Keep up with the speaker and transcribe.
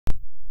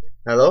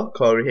Hello,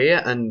 Corey here,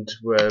 and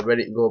we're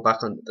ready to go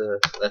back on the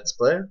Let's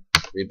Play.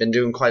 We've been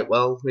doing quite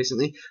well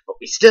recently, but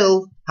we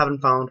still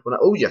haven't found what.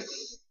 Oh, you!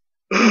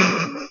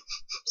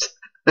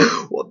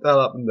 What the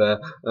hell happened there?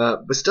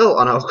 We're still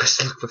on our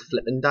quest to look for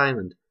flipping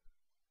diamond.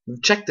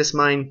 We've checked this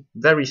mine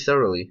very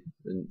thoroughly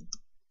and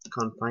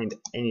can't find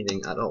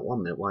anything at all.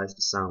 1 minute, why is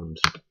the sound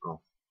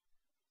off?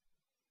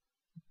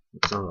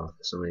 It's not off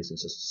for some reason.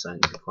 It's just deciding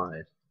to be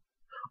quiet.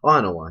 Oh,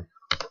 I know why.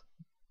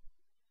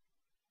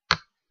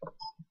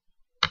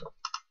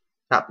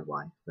 That'd be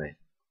why. Right.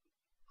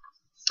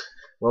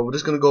 Well, we're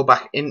just gonna go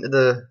back into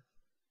the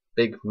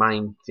big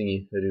mine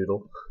thingy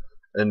doodle,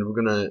 and we're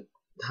gonna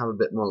have a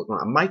bit more.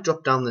 I might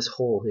drop down this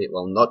hole here.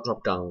 Well, not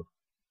drop down,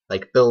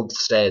 like build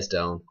stairs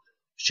down.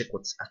 Check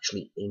what's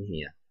actually in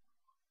here.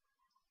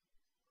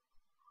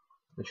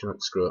 Make sure not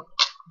to screw up.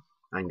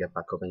 I can get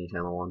back up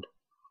anytime I want.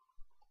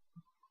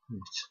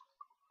 Right.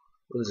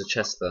 Oh, there's a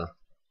chest there.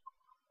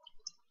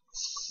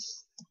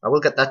 I will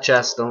get that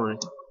chest, don't worry.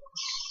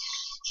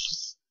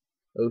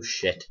 Oh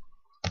shit.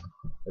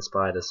 The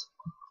spiders.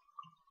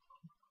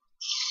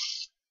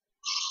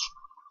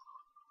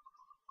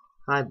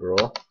 Hi, bro.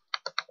 I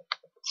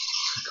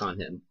can't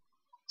hit him.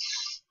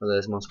 Oh,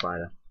 there's more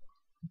spider.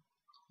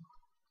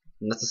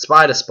 And that's a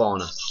spider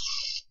spawner.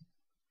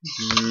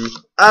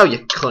 Oh,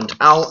 you cunt.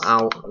 Ow,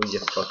 ow. Oh, you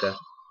fucker.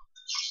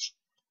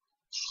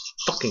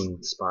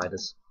 Fucking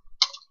spiders.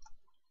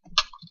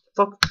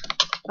 Fuck.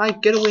 Hi,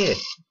 get away.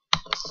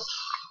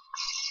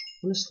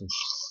 Honestly.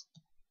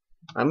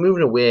 I'm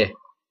moving away.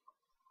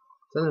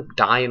 I'm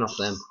dying off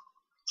them.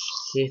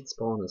 Hate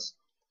spawners.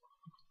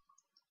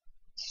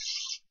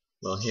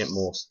 Well, I hate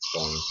most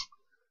spawners.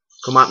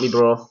 Come at me,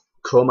 bro.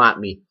 Come at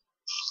me.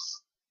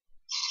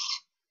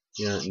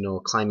 Yeah,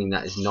 no, climbing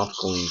that is not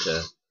going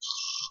to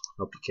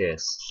help your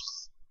case.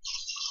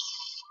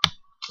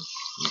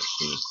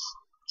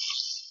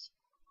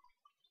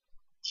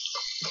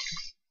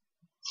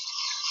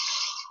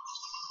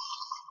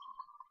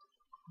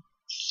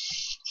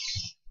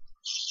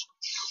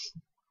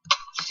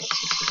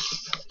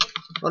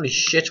 Holy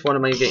shit, what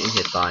am I getting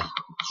hit by?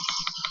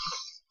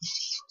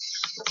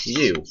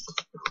 You.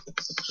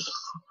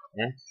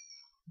 Yeah?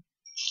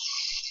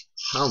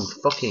 I'm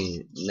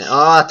fucking...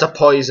 Ah, it's a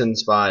poison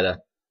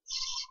spider.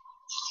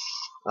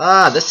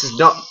 Ah, this is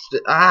not...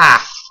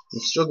 Ah! I'm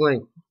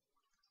struggling.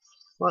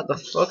 What the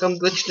fuck? I'm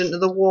glitched into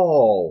the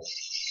wall.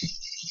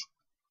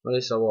 At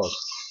least I was.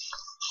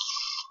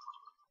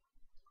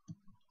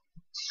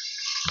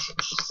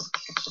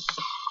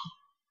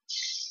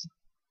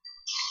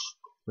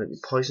 Might be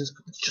poisons,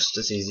 but just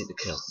as easy to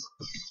kill.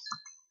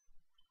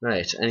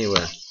 Right,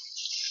 anyway.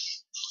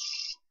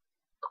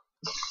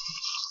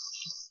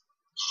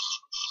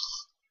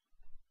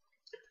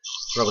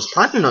 What I was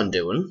planning on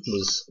doing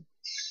was...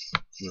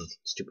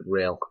 stupid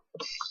rail.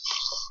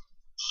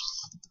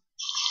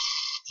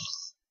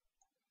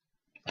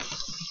 What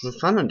I was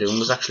planning on doing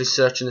was actually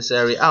searching this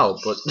area out,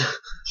 but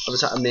I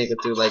just had to make it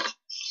through like a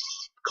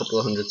couple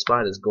of hundred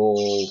spiders.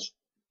 Gold.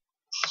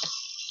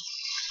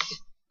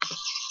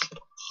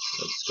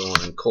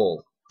 Redstone and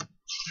coal.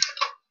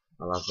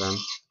 I'll have them.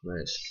 Right,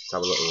 let's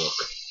have a little look.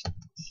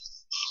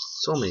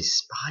 So many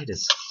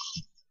spiders.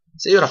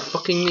 See what I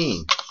fucking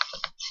mean?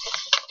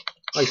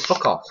 Oh,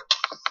 fuck off.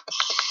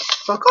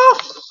 Fuck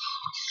off!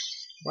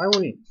 Why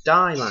won't he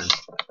die, man?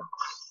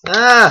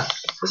 Ah!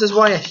 This is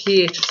why I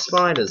hate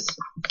spiders.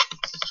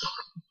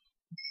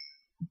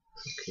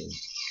 Okay.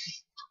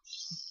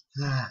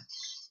 Ah.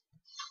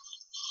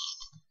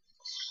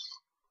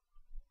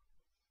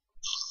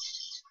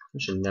 I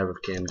should never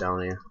have came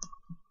down here.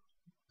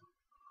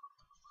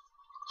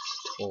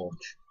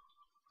 Torch.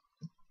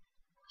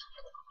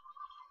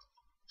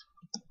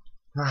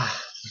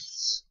 Ah,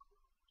 that's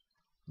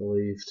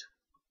relieved.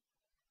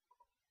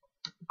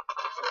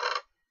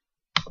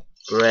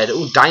 Bread.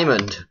 Oh,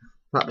 diamond!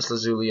 Lapis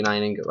lazuli and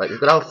iron ingot. Right, we've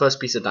got our first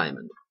piece of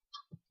diamond.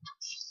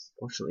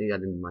 Fortunately, I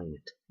didn't mine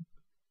it.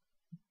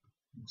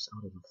 It's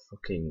out of a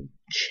fucking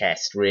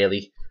chest,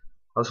 really.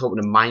 I was hoping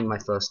to mine my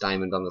first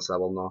diamond on this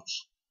level, not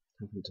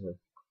having to.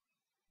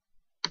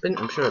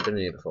 I'm sure I've been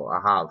here before.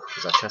 I have,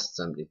 because our chest's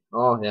empty.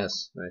 Oh,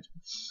 yes, right.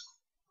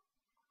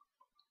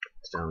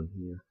 It's down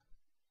here.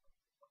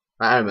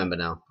 I remember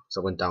now,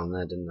 so I went down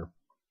there, didn't I?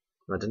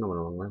 No, I didn't know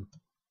along there.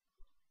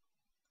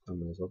 I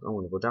might as well. I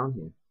want to go down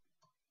here.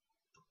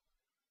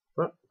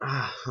 But,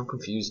 I'm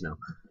confused now.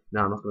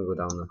 No, I'm not going to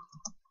go down there.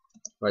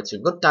 Right, so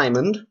we've got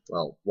diamond.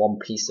 Well, one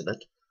piece of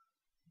it.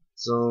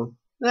 So,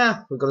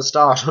 yeah, we've got to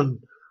start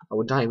on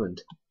our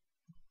diamond.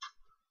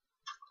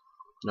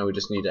 Now we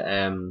just need to,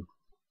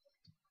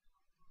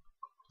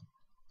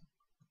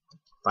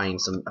 find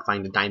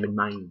a diamond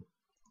mine.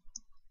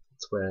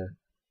 That's where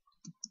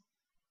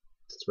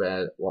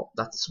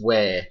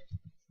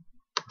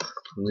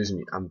I'm losing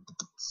me. I'm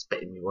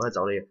spitting my words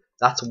out here.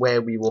 That's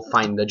where we will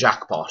find the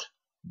jackpot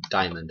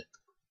diamond.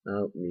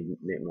 Oh, need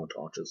make more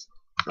torches.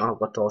 Oh, I've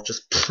got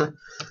torches.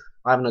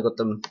 I haven't got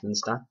them in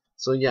stack.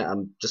 So yeah,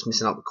 I'm just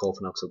missing out the coal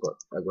for now because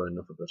I've got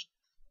enough of it.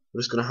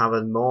 We're just gonna have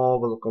a more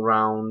of a look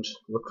around,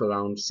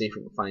 see if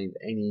we can find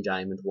any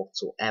diamond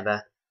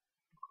whatsoever.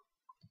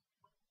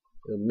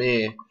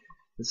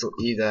 It'll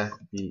either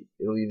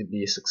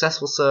be a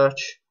successful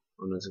search,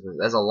 or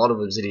there's a lot of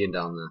obsidian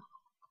down there.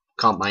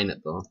 Can't mine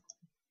it though.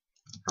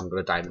 I haven't got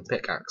a diamond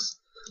pickaxe.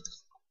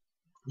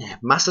 Yeah,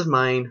 massive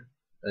mine,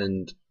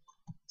 and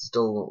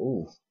still.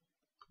 Ooh,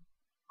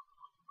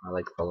 I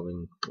like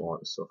following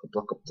water, so if I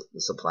block up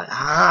the supply.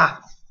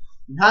 Ah,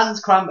 my hands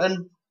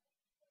cramping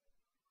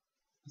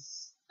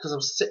because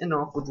I'm sitting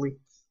awkwardly.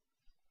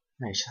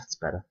 Nice, that's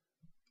better.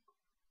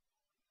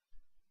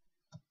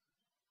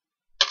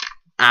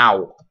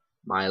 Ow,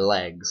 my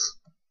legs.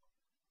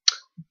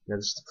 Yeah,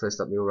 this is the place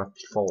that we were at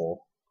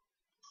before.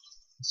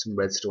 Some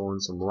redstone,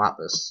 some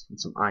lapis, and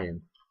some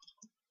iron.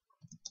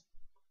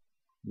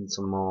 And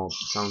some more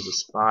sounds of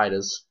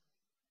spiders.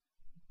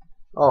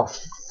 Oh,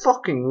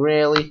 fucking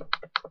really?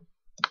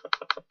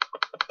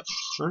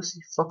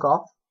 Honestly, fuck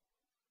off.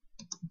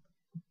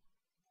 I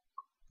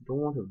don't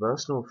want to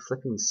verse no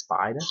flipping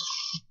spider.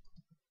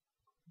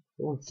 I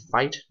don't want to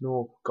fight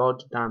no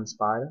goddamn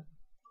spider.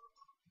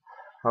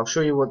 I'll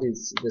show you what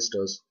this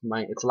does.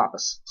 It's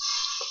lapis.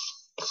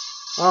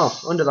 Oh,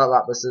 under that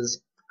lapis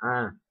is...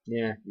 Ah,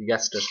 yeah, you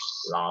guessed it.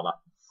 Lava.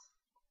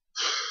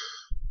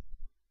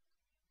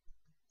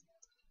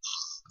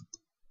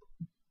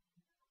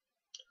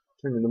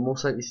 The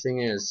most likely thing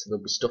is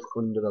there'll be stuff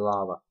under the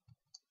lava.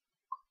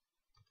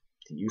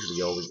 It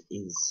usually always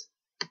is.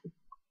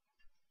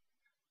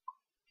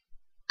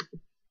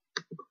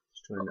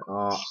 Just trying to...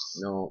 Oh,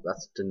 no,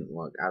 that didn't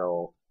work at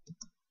all.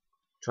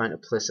 Trying to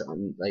place it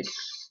on, like, the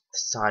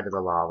side of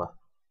the lava.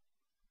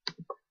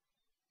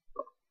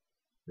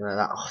 Like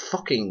that. Oh,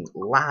 fucking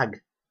lag.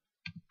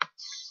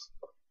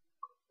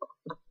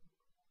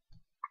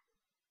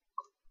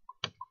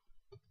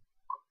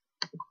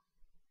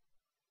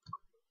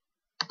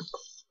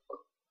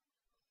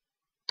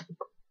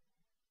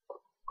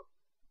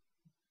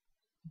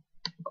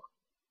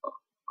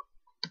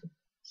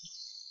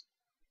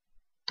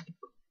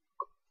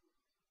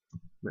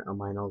 I'll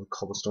mine all the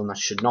cobblestone that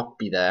should not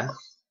be there.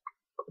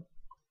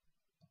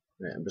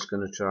 Right, I'm just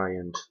going to try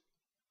and...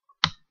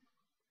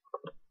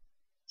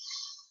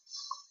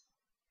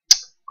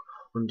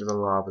 Under the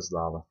lava's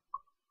lava.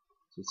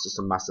 So it's just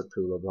a massive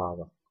pool of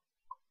lava.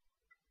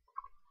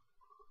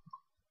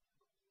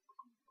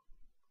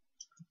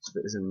 So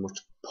there isn't much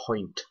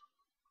point.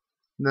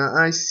 Now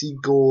I see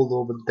gold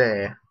over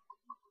there.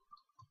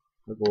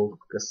 I'll go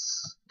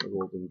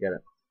and get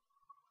it.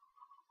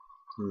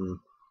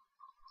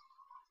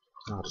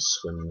 I'll just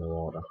swim in the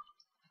water.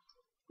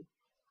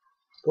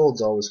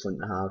 Gold's always fun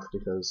to have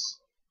because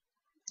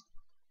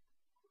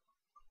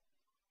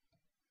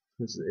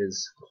it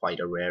is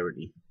quite a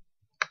rarity.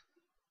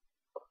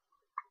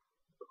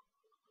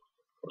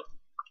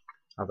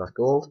 Have that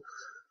gold.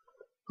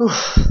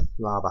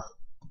 Lava.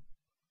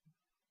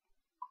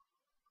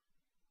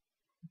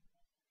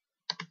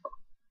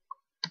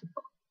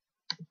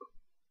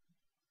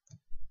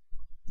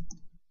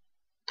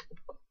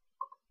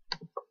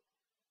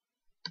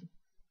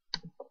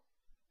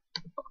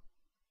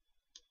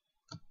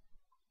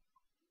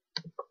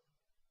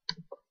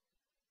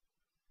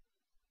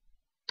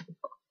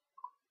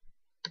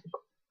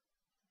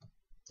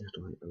 I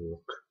don't like to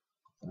look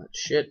at that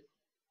shit.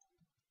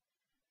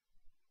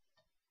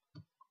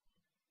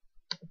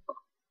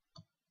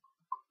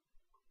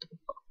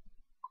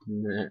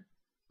 Nah.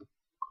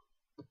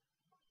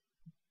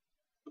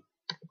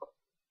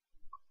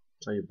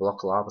 That's how you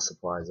block lava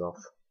supplies off.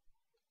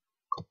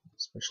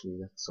 Especially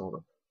that sort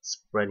of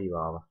spready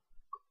lava.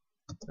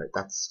 Right,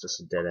 that's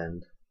just a dead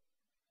end.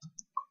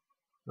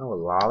 Oh,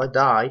 lava,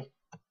 die.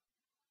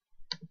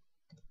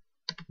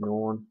 No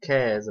one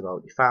cares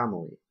about your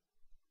family.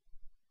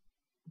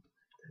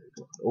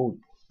 Oh,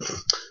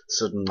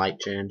 sudden light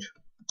change.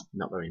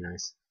 Not very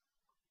nice.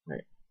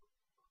 Right.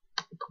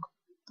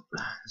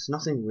 There's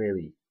nothing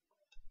really.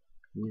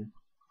 Yeah.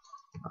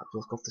 I'll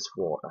block off this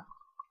water.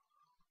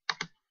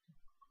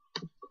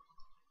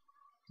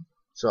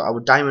 So our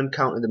diamond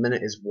count at the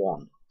minute is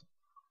 1.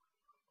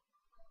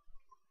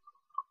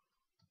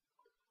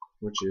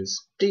 Which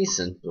is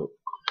decent, but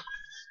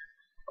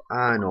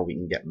I know we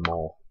can get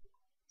more.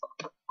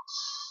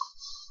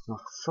 Oh,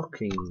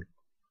 fucking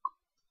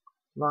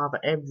lava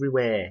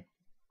everywhere.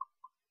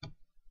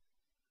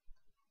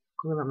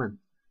 Look at that, man.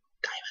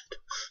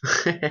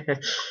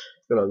 Diamond.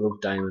 God, I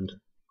love diamond.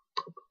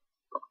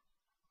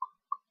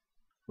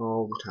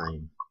 All the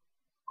time.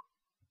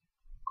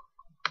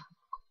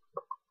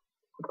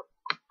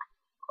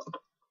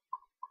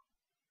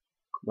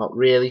 Not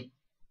really.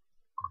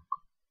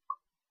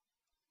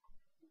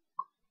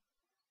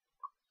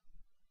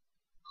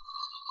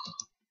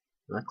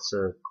 That's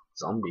a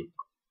zombie.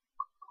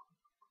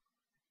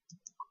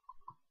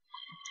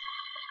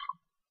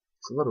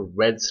 It's a lot of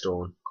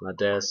redstone, I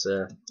dare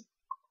say.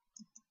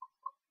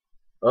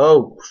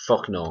 Oh,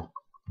 fuck no.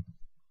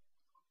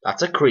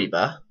 That's a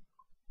creeper.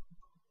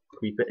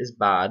 Creeper is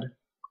bad.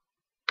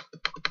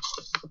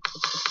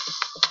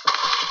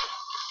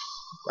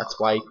 That's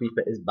why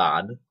creeper is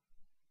bad.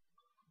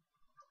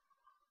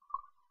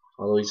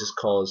 Although he's just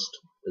caused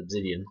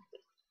obsidian.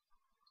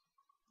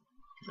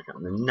 Like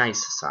on the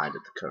nice side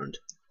of the current.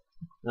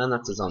 And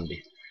that's a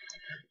zombie.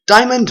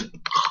 Diamond!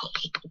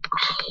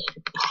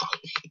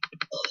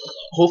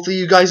 Hopefully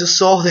you guys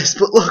saw this,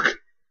 but look!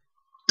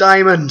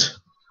 Diamond!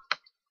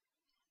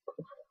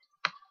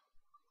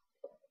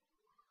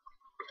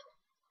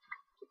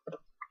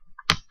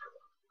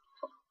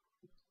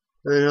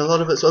 And a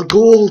lot of it's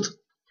gold!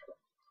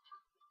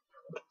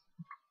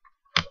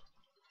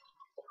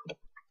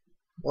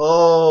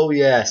 Oh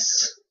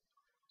yes!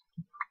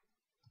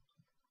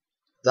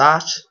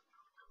 That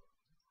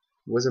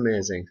was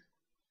amazing.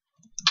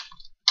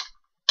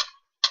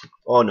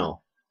 Oh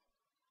no.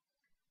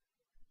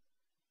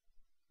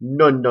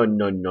 No, no,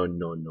 no, no,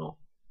 no, no.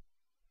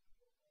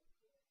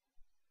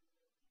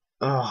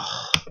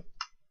 Oh.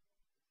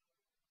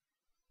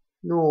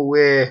 No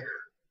way.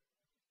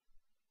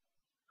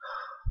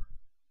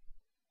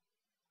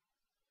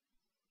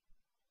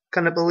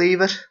 Can I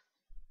believe it?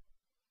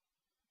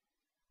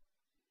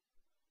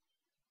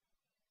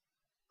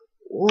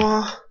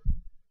 What?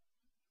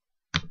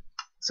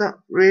 Is that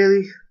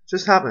really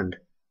just happened?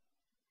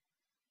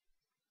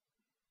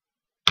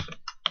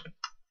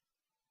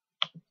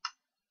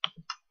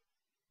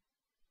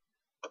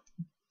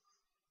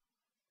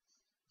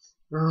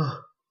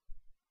 Oh,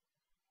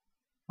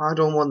 I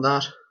don't want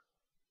that.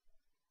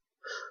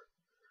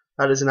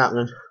 That isn't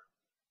happening.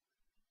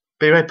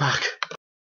 Be right back.